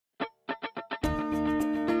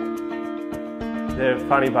They're a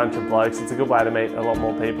funny bunch of blokes. It's a good way to meet a lot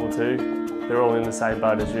more people too. They're all in the same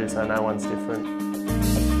boat as you, so no one's different.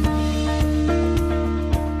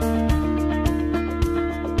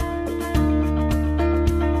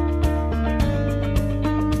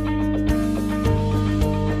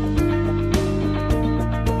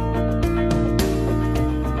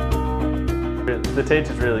 The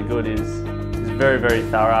teacher's really good. He's very, very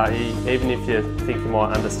thorough. Even if you think you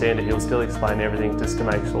might understand it, he'll still explain everything just to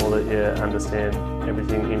make sure that you understand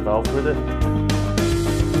everything involved with it.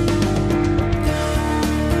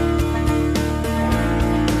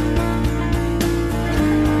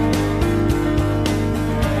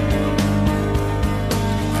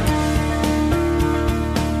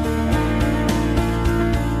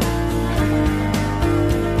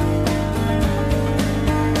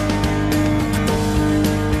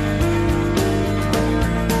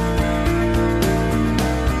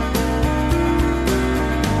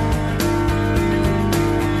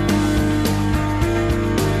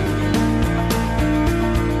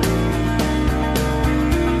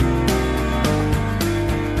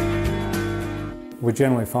 We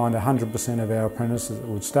generally find 100% of our apprentices that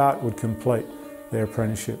would start would complete their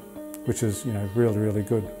apprenticeship, which is really, really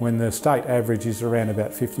good, when the state average is around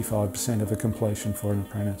about 55% of the completion for an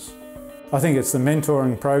apprentice. I think it's the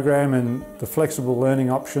mentoring program and the flexible learning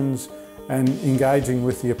options and engaging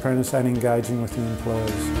with the apprentice and engaging with the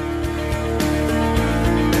employers.